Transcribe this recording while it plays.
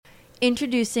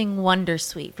Introducing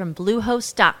Wondersuite from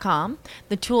Bluehost.com,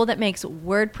 the tool that makes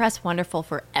WordPress wonderful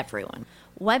for everyone.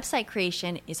 Website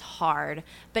creation is hard,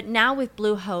 but now with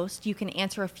Bluehost, you can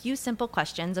answer a few simple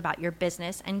questions about your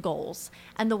business and goals,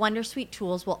 and the Wondersuite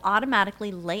tools will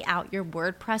automatically lay out your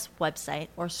WordPress website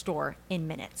or store in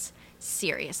minutes.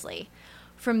 Seriously.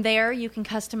 From there, you can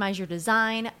customize your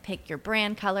design, pick your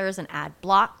brand colors, and add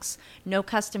blocks. No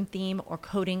custom theme or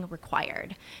coding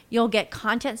required. You'll get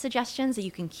content suggestions that you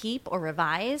can keep or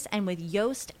revise, and with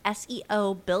Yoast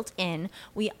SEO built in,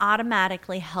 we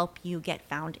automatically help you get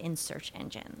found in search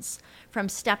engines. From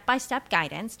step-by-step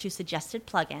guidance to suggested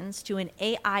plugins to an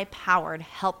AI-powered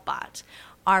help bot,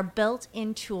 our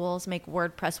built-in tools make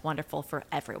WordPress wonderful for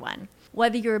everyone.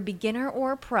 Whether you're a beginner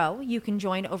or a pro, you can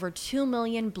join over 2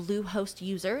 million Bluehost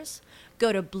users.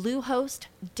 Go to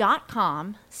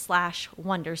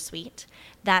bluehost.com/wondersuite.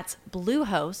 That's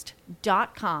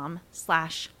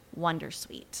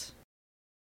bluehost.com/wondersuite.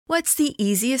 What's the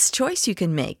easiest choice you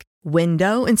can make?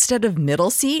 Window instead of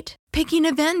middle seat? Picking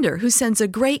a vendor who sends a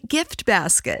great gift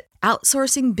basket?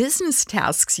 Outsourcing business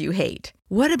tasks you hate?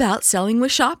 What about selling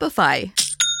with Shopify?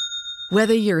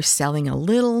 Whether you're selling a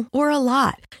little or a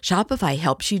lot, Shopify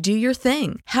helps you do your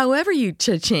thing, however you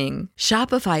cha-ching.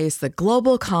 Shopify is the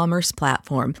global commerce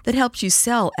platform that helps you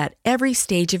sell at every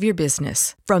stage of your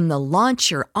business. From the launch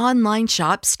your online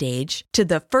shop stage to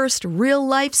the first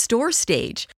real-life store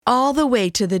stage, all the way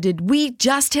to the did we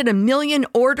just hit 1 million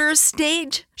orders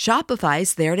stage?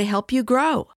 Shopify's there to help you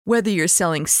grow. Whether you're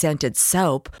selling scented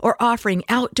soap or offering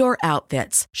outdoor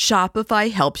outfits,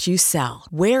 Shopify helps you sell.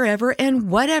 Wherever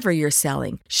and whatever you're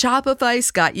selling,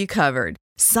 Shopify's got you covered.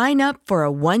 Sign up for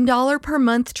a $1 per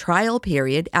month trial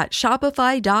period at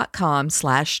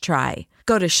shopify.com/try.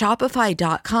 Go to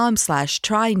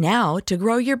shopify.com/try now to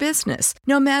grow your business,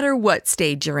 no matter what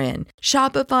stage you're in.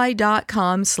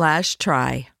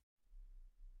 Shopify.com/try.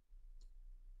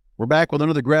 We're back with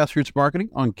another Grassroots Marketing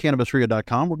on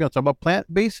CannabisRadio.com. We're going to talk about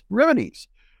plant-based remedies.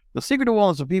 The secret to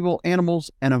wellness of people, animals,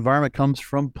 and environment comes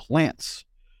from plants.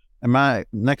 And my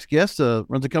next guest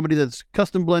runs a company that's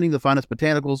custom blending the finest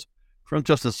botanicals from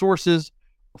trusted sources,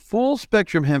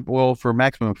 full-spectrum hemp oil for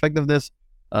maximum effectiveness,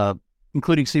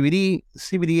 including CBD,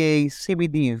 CBDA,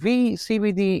 CBDV,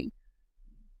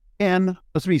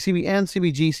 CBN,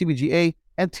 CBG, CBGA,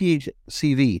 and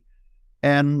THCV.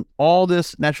 And all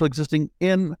this naturally existing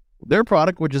in their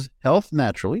product, which is Health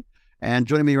Naturally. And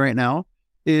joining me right now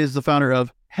is the founder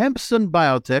of Hempson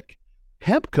Biotech,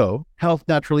 Hempco, Health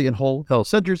Naturally and Whole Health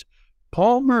Centers.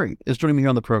 Paul Murray is joining me here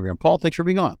on the program. Paul, thanks for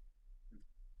being on.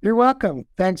 You're welcome.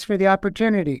 Thanks for the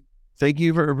opportunity. Thank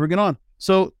you for bringing on.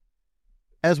 So,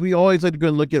 as we always like to go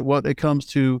and look at what it comes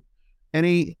to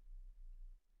any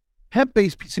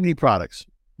hemp-based CBD products,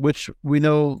 which we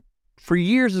know for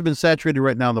years has been saturated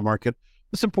right now in the market,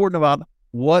 it's important about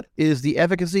what is the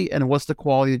efficacy and what's the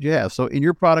quality that you have. So in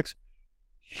your products,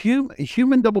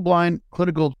 human double-blind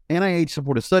clinical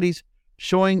NIH-supported studies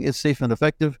showing it's safe and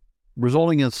effective,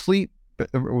 resulting in sleep,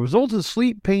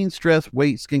 pain, stress,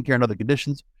 weight, skincare, and other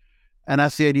conditions. And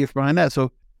that's the idea behind that.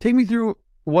 So take me through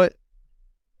what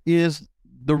is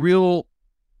the real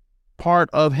part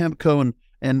of Hempco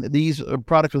and these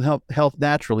products with Health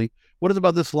Naturally. What is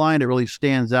about this line that really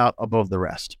stands out above the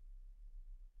rest?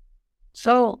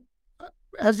 So,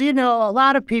 as you know, a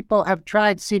lot of people have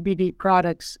tried CBD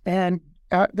products, and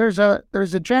there's a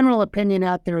general opinion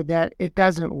out there that it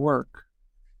doesn't work.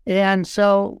 And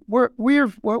so what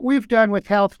we've done with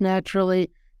Health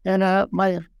Naturally, and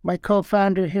my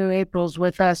co-founder here, April's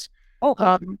with us.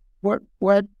 What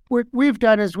we've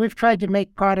done is we've tried to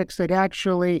make products that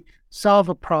actually solve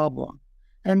a problem.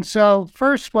 And so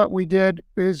first, what we did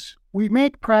is we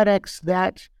make products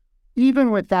that,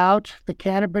 even without the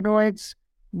cannabinoids,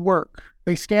 work.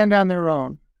 They stand on their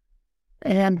own.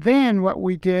 And then what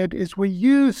we did is we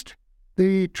used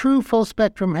the true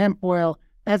full-spectrum hemp oil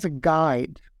as a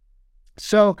guide.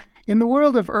 So in the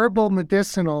world of herbal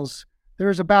medicinals,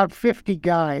 there's about 50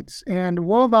 guides, and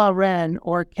Woba-ren,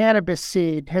 or cannabis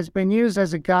seed, has been used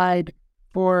as a guide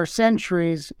for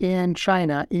centuries in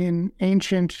China in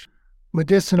ancient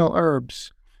medicinal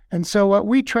herbs. And so what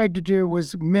we tried to do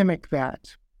was mimic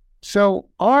that. So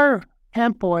our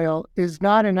hemp oil is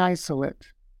not an isolate.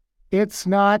 It's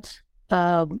not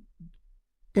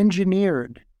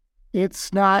engineered.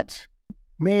 It's not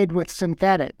made with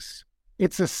synthetics.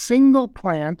 It's a single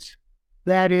plant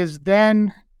that is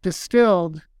then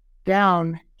distilled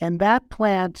down, and that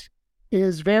plant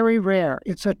is very rare.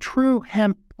 It's a true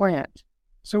hemp plant.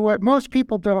 So what most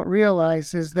people don't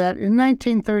realize is that in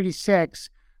 1936,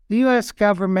 the U.S.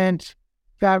 government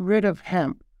got rid of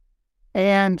hemp,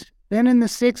 and Then in the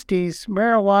 60s,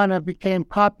 marijuana became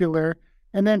popular,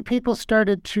 and then people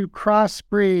started to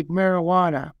crossbreed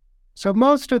marijuana. So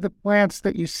most of the plants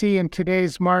that you see in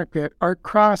today's market are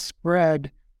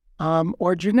crossbred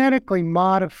or genetically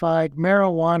modified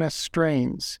marijuana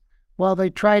strains, while they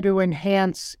try to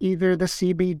enhance either the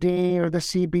CBD or the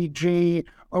CBG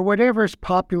or whatever's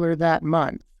popular that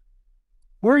month.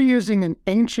 We're using an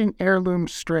ancient heirloom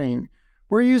strain.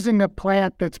 We're using a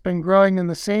plant that's been growing in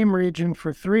the same region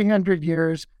for 300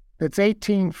 years, that's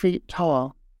 18 feet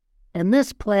tall. And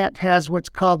this plant has what's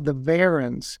called the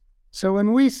varins. So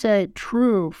when we say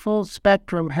true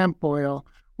full-spectrum hemp oil,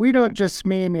 we don't just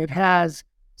mean it has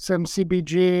some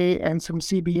CBG and some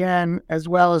CBN, as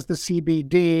well as the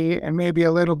CBD and maybe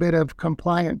a little bit of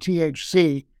compliant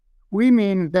THC. We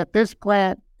mean that this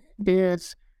plant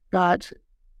is got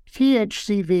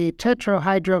THCV,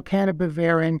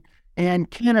 tetrahydrocannabivarin,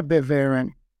 and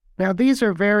cannabivarin. Now, these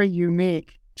are very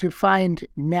unique to find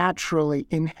naturally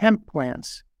in hemp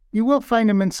plants. You will find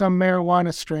them in some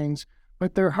marijuana strains,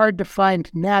 but they're hard to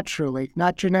find naturally,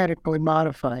 not genetically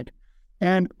modified.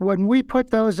 And when we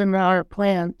put those in our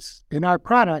plants, in our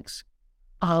products,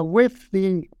 with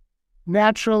the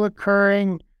natural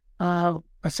occurring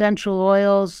essential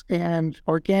oils and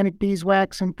organic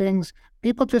beeswax and things,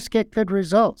 people just get good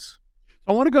results.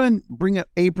 I want to go ahead and bring up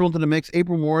April into the mix.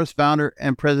 April Morris, founder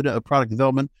and president of product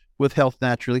development with Health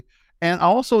Naturally. And I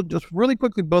also, just really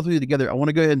quickly, both of you together, I want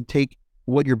to go ahead and take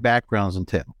what your backgrounds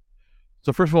entail.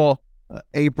 So first of all,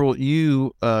 April,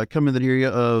 you come into the area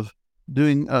of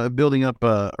doing building up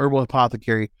herbal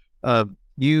apothecary.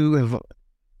 You have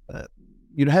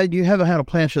you have had a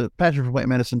passion for plant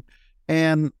medicine,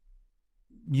 and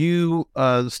you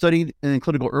studied in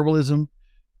clinical herbalism,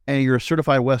 and you're a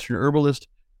certified Western herbalist,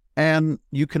 and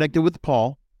you connected with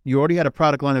Paul. You already had a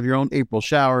product line of your own, April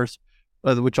Showers,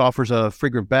 which offers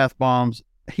fragrant bath bombs,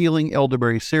 healing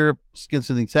elderberry syrup, skin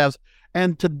soothing salves,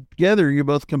 and together you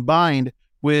both combined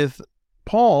with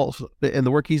Paul and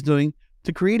the work he's doing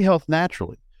to create Health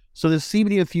Naturally. So this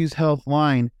CBD infused health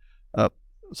line.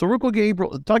 So real quick,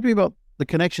 April, talk to me about the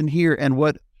connection here and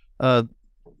what the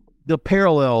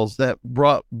parallels that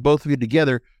brought both of you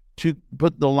together to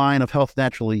put the line of Health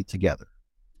Naturally together.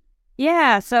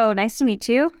 Yeah, so nice to meet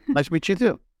you. Nice to meet you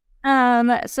too.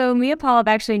 So me and Paul have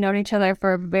actually known each other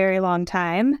for a very long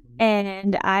time,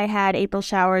 and I had April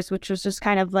Showers, which was just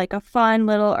kind of like a fun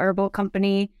little herbal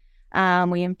company.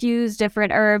 We infuse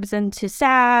different herbs into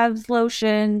salves,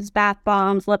 lotions, bath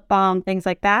bombs, lip balm, things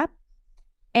like that.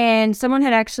 And someone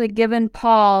had actually given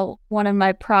Paul one of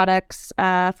my products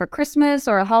for Christmas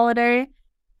or a holiday,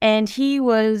 and he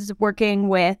was working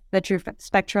with the True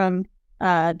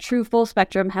Full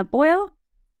Spectrum hemp oil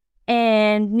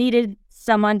and needed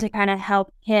someone to kind of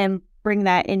help him bring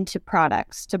that into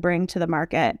products to bring to the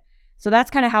market. So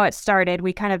that's kind of how it started.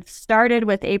 We kind of started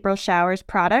with April Showers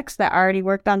products that already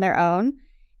worked on their own,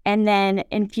 and then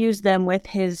infused them with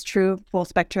his True Full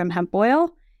Spectrum hemp oil.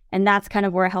 And that's kind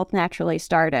of where Health Naturally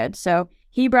started. So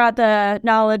he brought the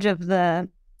knowledge of the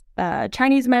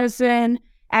Chinese medicine,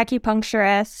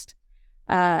 acupuncturist,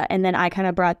 and then I kind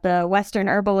of brought the Western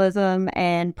herbalism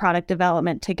and product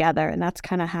development together. And that's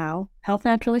kind of how Health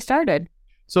Naturally started.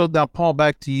 So now, Paul,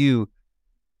 back to you.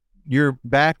 Your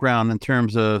background in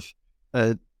terms of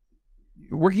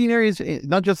working areas,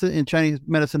 not just in Chinese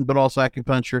medicine, but also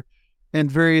acupuncture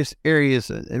and various areas,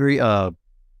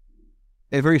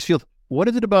 various fields. What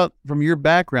is it about from your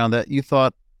background that you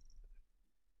thought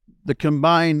the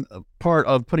combined part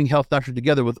of putting Health Naturally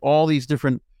together with all these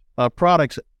different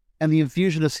products and the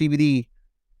infusion of CBD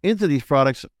into these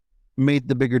products made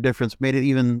the bigger difference, made it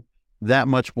even that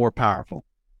much more powerful?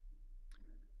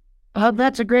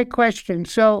 That's a great question.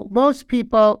 So most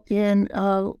people in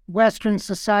Western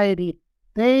society,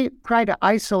 they try to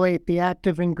isolate the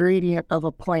active ingredient of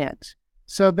a plant.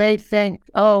 So they think,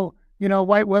 oh, you know,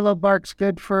 white willow bark's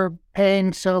good for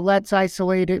pain, so let's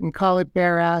isolate it and call it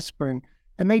Bayer aspirin.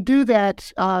 And they do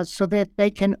that so that they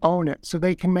can own it, so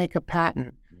they can make a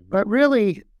patent. But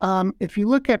really, if you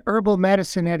look at herbal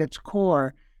medicine at its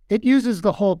core, it uses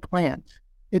the whole plant.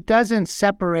 It doesn't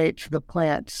separate the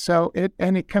plant. So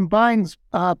it combines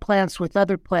plants with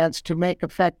other plants to make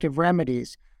effective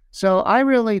remedies. So I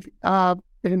really,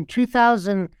 in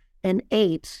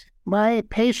 2008, my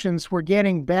patients were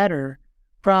getting better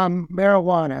from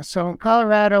marijuana. So in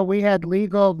Colorado, we had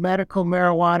legal medical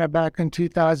marijuana back in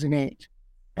 2008.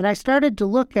 And I started to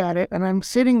look at it, and I'm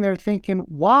sitting there thinking,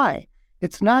 why?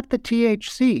 It's not the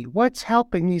THC. What's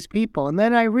helping these people? And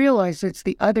then I realized it's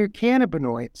the other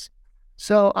cannabinoids.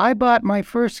 So I bought my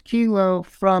first kilo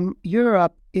from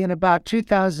Europe in about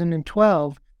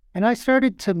 2012, and I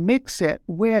started to mix it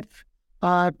with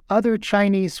other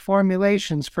Chinese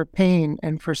formulations for pain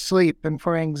and for sleep and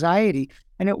for anxiety,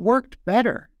 and it worked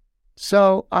better.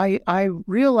 So I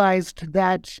realized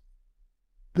that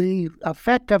the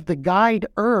effect of the guide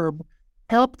herb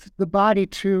helped the body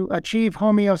to achieve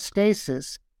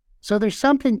homeostasis. So there's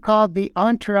something called the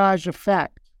entourage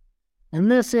effect. And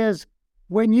this is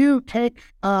when you take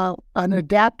an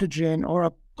adaptogen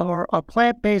or a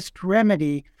plant-based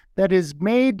remedy that is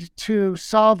made to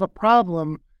solve a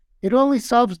problem, it only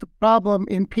solves the problem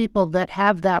in people that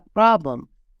have that problem.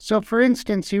 So for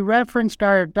instance, you referenced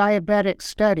our diabetic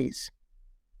studies.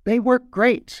 They work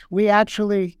great. We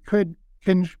actually can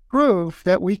prove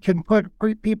that we can put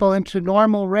people into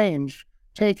normal range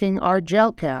taking our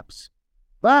gel caps.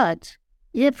 But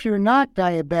if you're not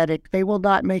diabetic, they will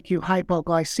not make you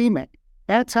hypoglycemic.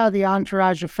 That's how the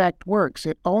entourage effect works.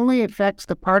 It only affects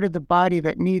the part of the body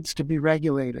that needs to be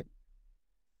regulated.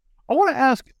 I want to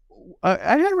ask,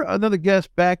 I had another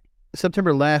guest back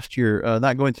September last year,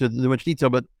 not going into much detail,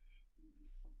 but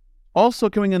also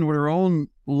coming in with her own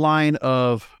line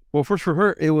of, well, first for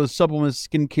her, it was supplements,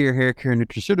 skincare, hair care,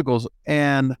 nutraceuticals.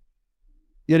 And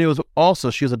yet it was also,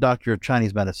 she was a doctor of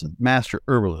Chinese medicine, master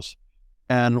herbalist,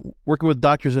 and working with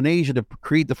doctors in Asia to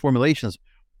create the formulations.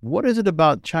 What is it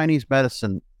about Chinese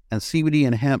medicine and CBD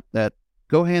and hemp that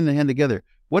go hand in hand together?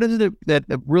 What is it that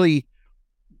really,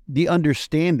 the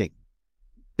understanding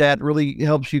that really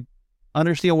helps you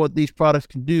understand what these products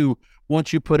can do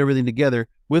once you put everything together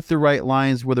with the right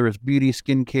lines, whether it's beauty,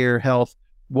 skincare, health,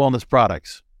 wellness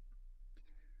products?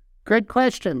 Good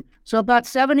question. So about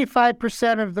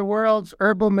 75% of the world's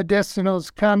herbal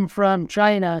medicinals come from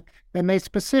China, and they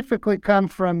specifically come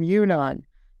from Yunnan.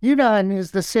 Yunnan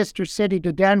is the sister city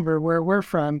to Denver, where we're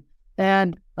from,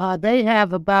 and they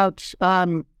have about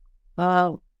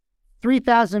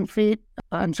 5,000 feet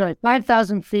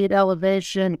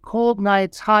elevation, cold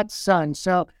nights, hot sun.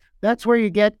 So that's where you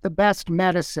get the best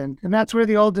medicine, and that's where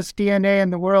the oldest DNA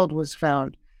in the world was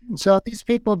found. So these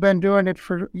people have been doing it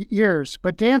for years.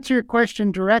 But to answer your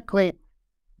question directly,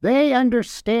 they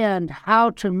understand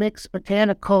how to mix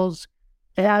botanicals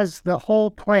as the whole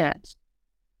plant,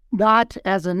 not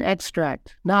as an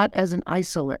extract, not as an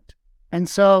isolate. And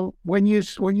so when you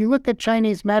look at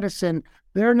Chinese medicine,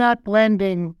 they're not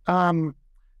blending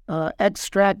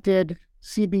extracted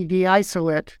CBD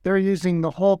isolate. They're using the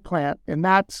whole plant, and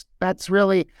that's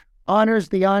really honors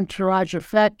the entourage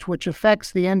effect, which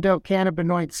affects the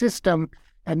endocannabinoid system,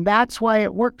 and that's why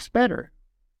it works better.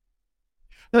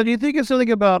 Now, do you think it's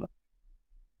something about...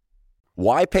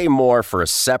 Why pay more for a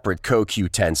separate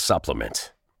CoQ10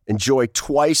 supplement? Enjoy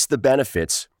twice the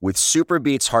benefits with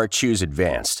SuperBeets Heart Chews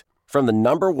Advanced from the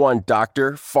 #1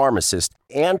 doctor, pharmacist,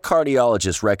 and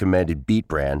cardiologist recommended beet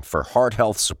brand for heart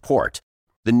health support.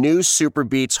 The new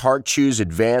SuperBeets Heart Chews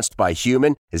Advanced by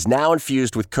Human is now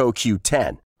infused with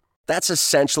CoQ10. That's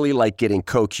essentially like getting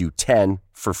CoQ10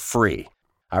 for free.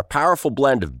 Our powerful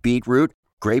blend of beetroot,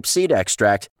 grapeseed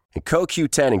extract, and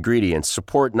CoQ10 ingredients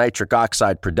support nitric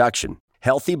oxide production,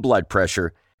 healthy blood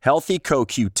pressure, healthy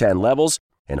CoQ10 levels,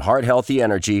 and heart-healthy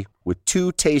energy with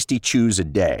 2 tasty chews a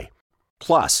day.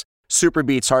 Plus,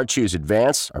 SuperBeets Heart Chews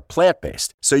Advance are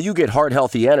plant-based, so you get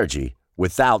heart-healthy energy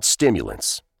without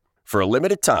stimulants. For a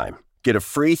limited time, get a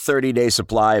free 30-day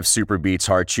supply of SuperBeets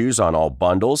Heart Chews on all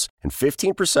bundles and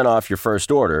 15% off your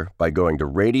first order by going to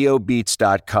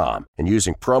RadioBeets.com and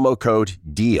using promo code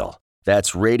DEAL.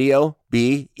 That's Radio,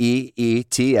 BEETS.com,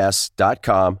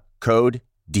 code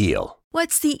DEAL.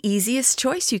 What's the easiest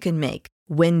choice you can make?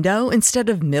 Window instead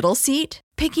of middle seat?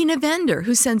 Picking a vendor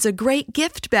who sends a great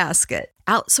gift basket?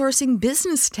 Outsourcing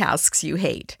business tasks you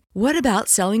hate? What about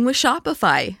selling with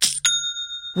Shopify?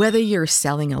 Whether you're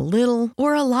selling a little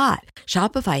or a lot,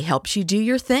 Shopify helps you do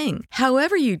your thing,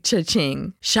 however you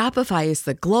cha-ching. Shopify is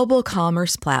the global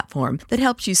commerce platform that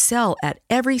helps you sell at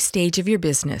every stage of your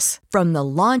business. From the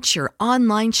launch your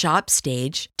online shop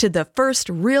stage to the first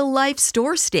real-life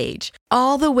store stage,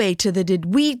 all the way to the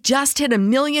did we just hit 1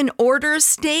 million orders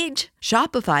stage.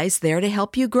 Shopify's there to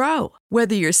help you grow.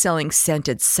 Whether you're selling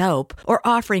scented soap or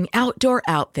offering outdoor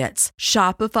outfits,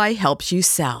 Shopify helps you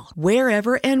sell.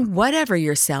 Wherever and whatever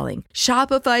you're selling,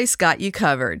 Shopify's got you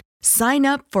covered. Sign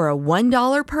up for a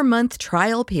 $1 per month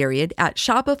trial period at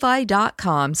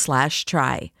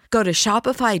shopify.com/try. Go to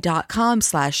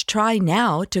shopify.com/try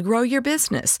now to grow your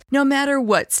business, no matter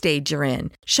what stage you're in.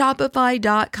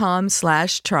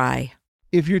 Shopify.com/try.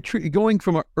 If you're going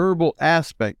from an herbal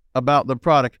aspect about the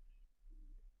product,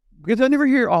 because I never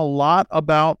hear a lot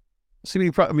about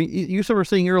CBD product. I mean, you were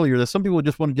saying earlier that some people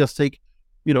just want to just take,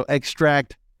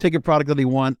 extract, take a product that they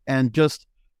want and just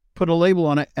put a label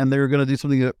on it, and they're going to do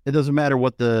something that it doesn't matter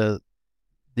what the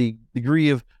the degree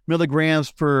of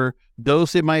milligrams per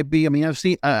dose it might be. I mean, I've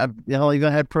seen, I've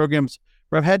even had programs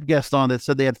where I've had guests on that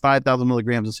said they had 5,000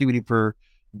 milligrams of CBD per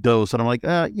dose. And I'm like,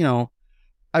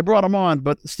 I brought them on,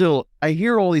 but still, I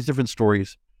hear all these different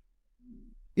stories.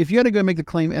 If you had to go make the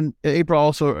claim, and April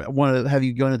also wanted to have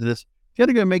you go into this, if you had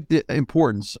to go make the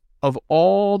importance of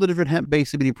all the different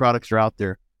hemp-based CBD products that are out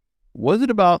there, was it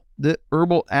about the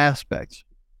herbal aspects?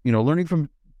 Learning from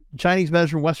Chinese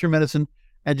medicine, Western medicine,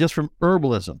 and just from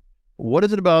herbalism. What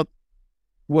is it about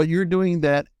what you're doing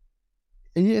that,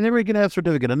 and everybody can have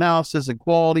certificate analysis and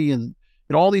quality and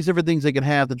all these different things they can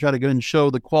have to try to go and show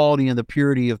the quality and the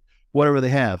purity of whatever they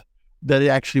have, that it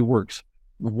actually works.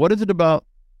 What is it about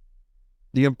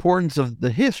the importance of the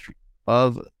history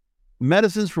of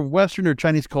medicines from Western or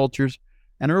Chinese cultures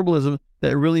and herbalism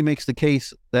that really makes the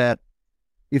case that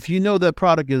if you know that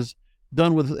product is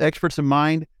done with experts in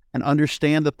mind and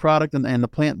understand the product and the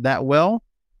plant that well,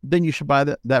 then you should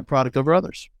buy that product over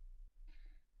others?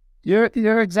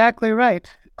 You're exactly right.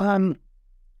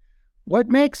 What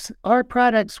makes our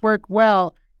products work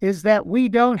well is that we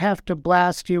don't have to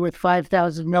blast you with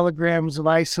 5,000 milligrams of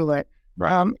isolate.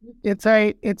 Right.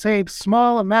 It's a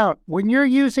small amount. When you're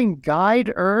using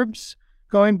guide herbs,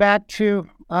 going back to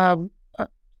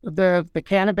the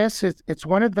cannabis, it's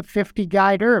one of the 50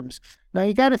 guide herbs. Now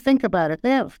you got to think about it.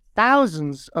 They have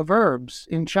thousands of herbs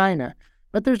in China,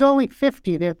 but there's only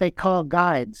 50 that they call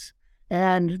guides.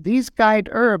 And these guide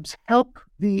herbs help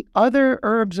the other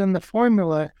herbs in the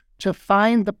formula to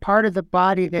find the part of the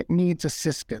body that needs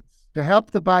assistance, to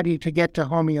help the body to get to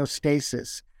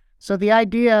homeostasis. So the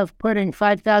idea of putting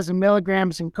 5,000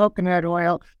 milligrams in coconut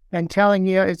oil and telling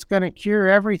you it's going to cure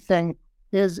everything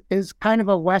is kind of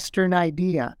a Western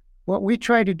idea. What we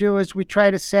try to do is we try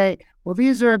to say, well,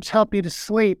 these herbs help you to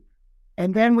sleep,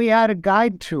 and then we add a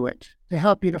guide to it to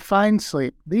help you to find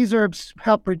sleep. These herbs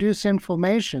help reduce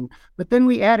inflammation, but then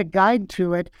we add a guide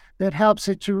to it that helps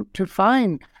it to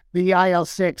find the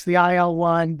IL-6, the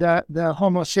IL-1, the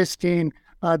homocysteine,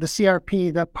 the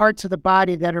CRP, the parts of the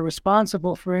body that are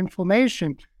responsible for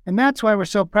inflammation. And that's why we're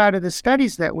so proud of the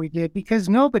studies that we did, because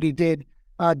nobody did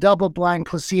double-blind,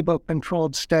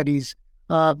 placebo-controlled studies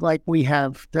like we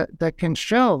have that can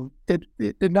show that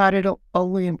it did not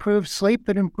only improve sleep,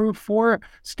 but improved 4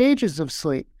 stages of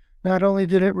sleep. Not only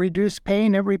did it reduce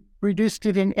pain, it reduced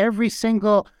it in every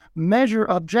single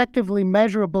objectively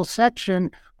measurable section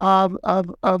of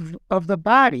the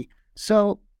body.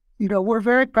 So, we're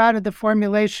very proud of the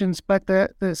formulations, but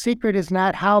the secret is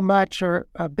not how much or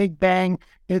a big bang,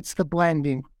 it's the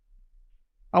blending.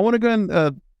 I want to go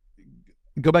and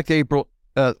go back to April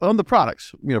on the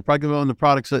products, on the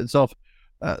products itself.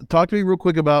 Talk to me real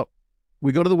quick about,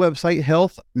 we go to the website,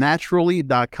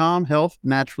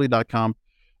 healthnaturally.com,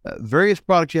 various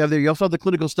products you have there. You also have the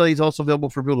clinical studies also available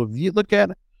for people to look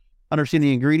at, understand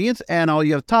the ingredients, and all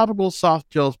you have topicals, soft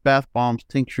gels, bath bombs,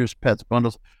 tinctures, pets,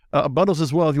 bundles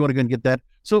as well if you want to go and get that.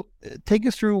 So take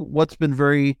us through what's been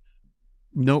very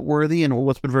noteworthy and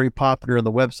what's been very popular on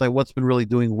the website, what's been really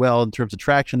doing well in terms of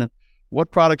traction, and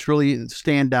what products really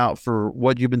stand out for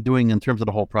what you've been doing in terms of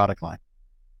the whole product line.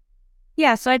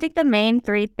 Yeah, so I think the main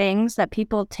 3 things that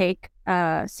people take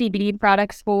CBD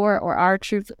products for, or our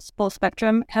true full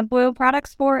spectrum hemp oil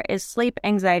products for, is sleep,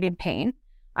 anxiety, and pain.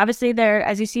 Obviously, there,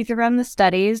 as you see from the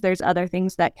studies, there's other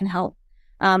things that can help,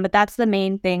 but that's the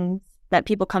main thing that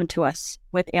people come to us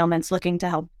with ailments looking to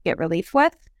help get relief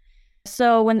with.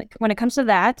 So when it comes to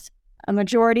that, a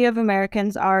majority of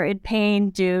Americans are in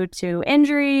pain due to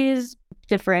injuries,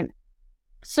 different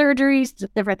surgeries,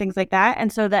 different things like that.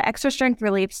 And so the Extra Strength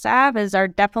Relief Salve is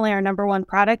definitely our number 1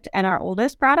 product and our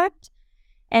oldest product.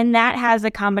 And that has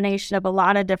a combination of a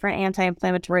lot of different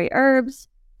anti-inflammatory herbs,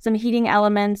 some heating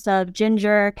elements of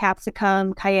ginger,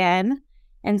 capsicum, cayenne,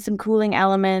 and some cooling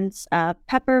elements,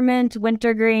 peppermint,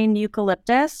 wintergreen,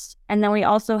 eucalyptus. And then we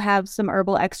also have some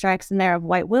herbal extracts in there of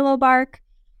white willow bark,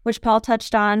 which Paul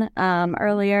touched on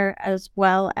earlier, as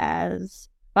well as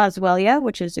boswellia,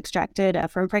 which is extracted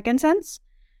from frankincense.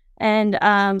 And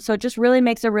so it just really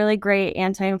makes a really great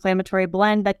anti-inflammatory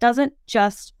blend that doesn't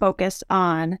just focus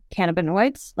on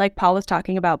cannabinoids, like Paul was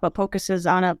talking about, but focuses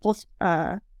on a full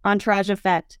entourage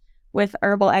effect with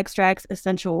herbal extracts,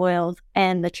 essential oils,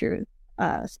 and the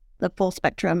full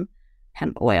spectrum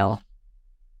hemp oil.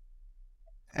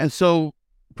 And so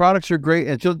products are great.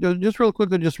 And just real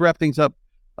quickly, just wrap things up.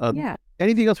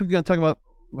 Anything else we're going to talk about?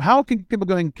 How can people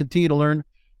go and continue to learn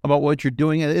about what you're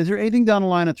doing? Is there anything down the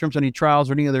line in terms of any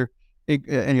trials or any other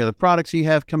products you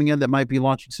have coming in that might be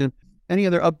launching soon? Any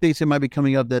other updates that might be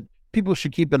coming up that people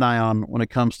should keep an eye on when it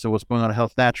comes to what's going on at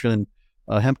Health Naturally and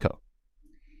Hempco?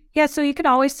 Yeah, so you can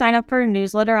always sign up for a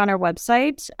newsletter on our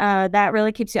website. That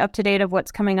really keeps you up to date of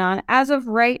what's coming on. As of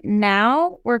right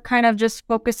now, we're kind of just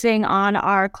focusing on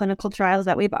our clinical trials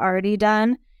that we've already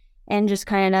done and just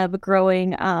kind of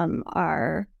growing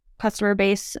our customer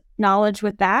base knowledge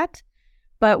with that.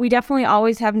 But we definitely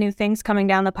always have new things coming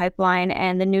down the pipeline,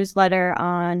 and the newsletter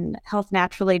on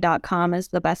healthnaturally.com is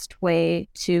the best way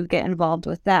to get involved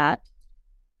with that.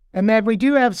 And then we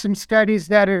do have some studies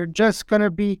that are just going to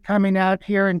be coming out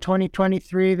here in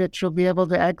 2023 that you'll be able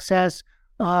to access,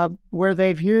 where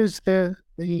they've used the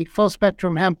full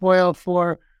spectrum hemp oil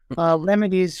for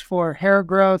remedies for hair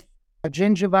growth,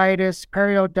 gingivitis,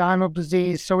 periodontal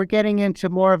disease. So we're getting into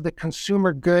more of the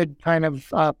consumer good kind of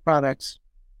products.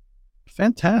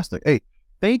 Fantastic. Hey,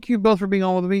 thank you both for being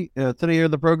on with me today here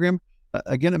in the program.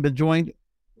 Again, I've been joined,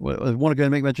 I want to go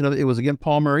and make mention of it. It was again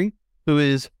Paul Murray, who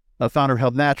is founder of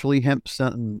Health Naturally, Hemp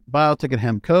Biotech, and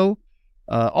Hemp Co.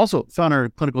 Also founder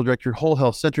and clinical director, Whole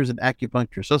Health Centers and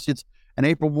Acupuncture Associates, and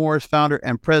April Morris, founder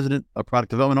and president of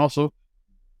product development. Also,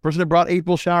 person that brought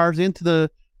April Showers into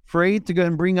the fray to go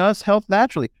and bring us Health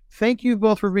Naturally. Thank you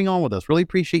both for being on with us. Really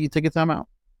appreciate you taking time out.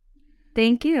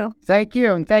 Thank you. Thank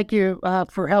you. And thank you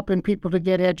for helping people to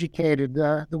get educated.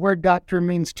 The word doctor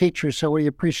means teacher, so we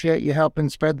appreciate you helping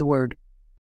spread the word.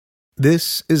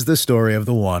 This is the story of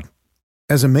the one.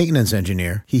 As a maintenance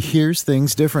engineer, he hears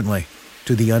things differently.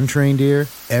 To the untrained ear,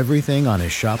 everything on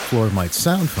his shop floor might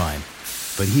sound fine,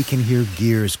 but he can hear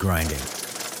gears grinding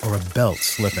or a belt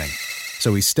slipping.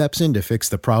 So he steps in to fix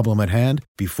the problem at hand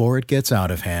before it gets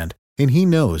out of hand. And he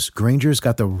knows Grainger's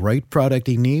got the right product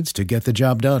he needs to get the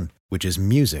job done, which is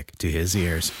music to his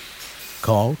ears.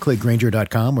 Call, click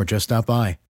Grainger.com, or just stop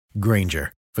by.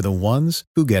 Grainger, for the ones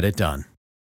who get it done.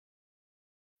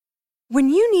 When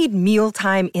you need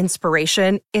mealtime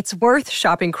inspiration, it's worth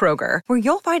shopping Kroger, where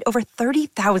you'll find over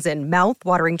 30,000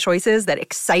 mouth-watering choices that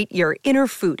excite your inner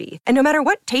foodie. And no matter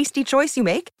what tasty choice you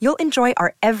make, you'll enjoy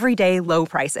our everyday low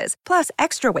prices, plus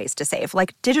extra ways to save,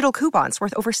 like digital coupons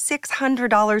worth over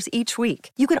 $600 each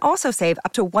week. You can also save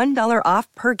up to $1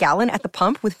 off per gallon at the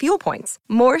pump with fuel points.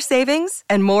 More savings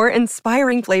and more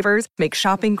inspiring flavors make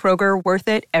shopping Kroger worth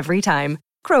it every time.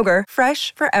 Kroger,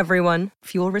 fresh for everyone.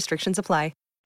 Fuel restrictions apply.